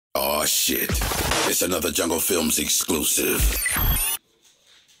Oh shit. It's another Jungle Films exclusive.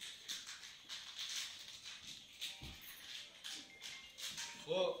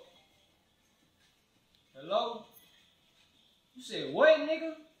 What? Hello? You said what,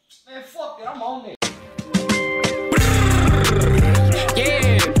 nigga? Man, fuck it, I'm on it.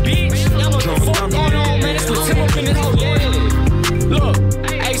 Yeah, bitch. Y'all know what the fuck going on, man. It's the Tim up in this whole Look,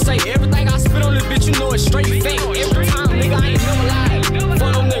 I say everything I spit on this bitch, you know it's straight fake. Every time, nigga, I ain't never lied.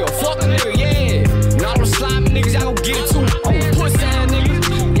 Fuck them nigga, fuck a nigga, yeah. And all them slimy niggas, y'all gon' get it too. Oh, pussy ass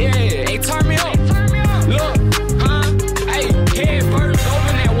niggas, yeah. Hey, turn me up. Look, huh? Hey, head first, over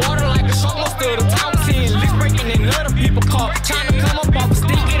in that water like a shark. Most of the time, seeing licks breaking in other people caught. Trying to come up off a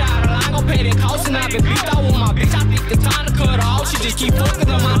stick, get out of line, gon' pay that cost. And I've been beat out with my bitch, I think it's time to cut her off. She just keep fucking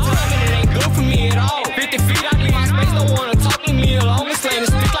on my tongue, and it ain't good for me at all. 50 feet, I need my space, don't wanna talk to me alone. It's slaying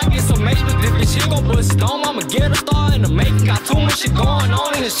the stick like it's a maze, but this bitch, she gon' bust it on. I'ma get a star in the making. Got too much shit going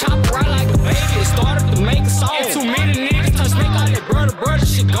on, and it's chopping right like a baby. It started to make a song. And too many niggas touch me, got that brother,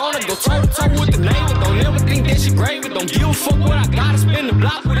 shit gonna go toe to toe with the neighbor. Don't ever think that she gravy. Don't give a fuck what I gotta spin the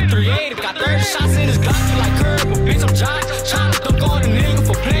block with a 380. Got 30 shots in his Glock, like curb, but bitch, I'm trying to dunk on a nigga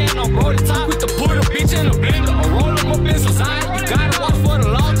for playing on bro the top. With the put a bitch in the blender or roll him up in some side. You gotta watch for the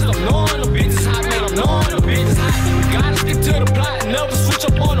law, cause I'm knowing the bitch is hot, man. I'm knowing the bitch is hot. You gotta stick to the plot and never switch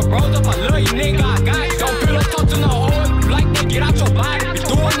up on the bros up. I love you, nigga, I got it. Don't feel like talk to no hoe. If you like that, get out your body. Been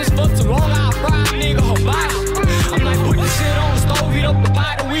doing this for too long, I'll fry a nigga her body. I'm like, put this shit on the stove, heat up the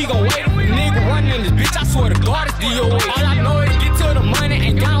pot, and we gon' wait up a nigga running this bitch. I swear to God, it's DOA. All I know is get to the money,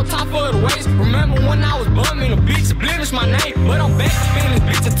 ain't got on top of the waist. Remember when I was bumming, the bitch oblivious my name, but I'm back up in this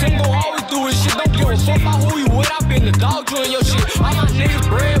bitch. A team gon' always do this shit. Don't give a fuck about who you with. I been the dog doing your shit. All my niggas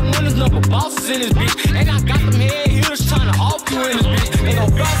breadwinners, number bosses in this bitch. Ain't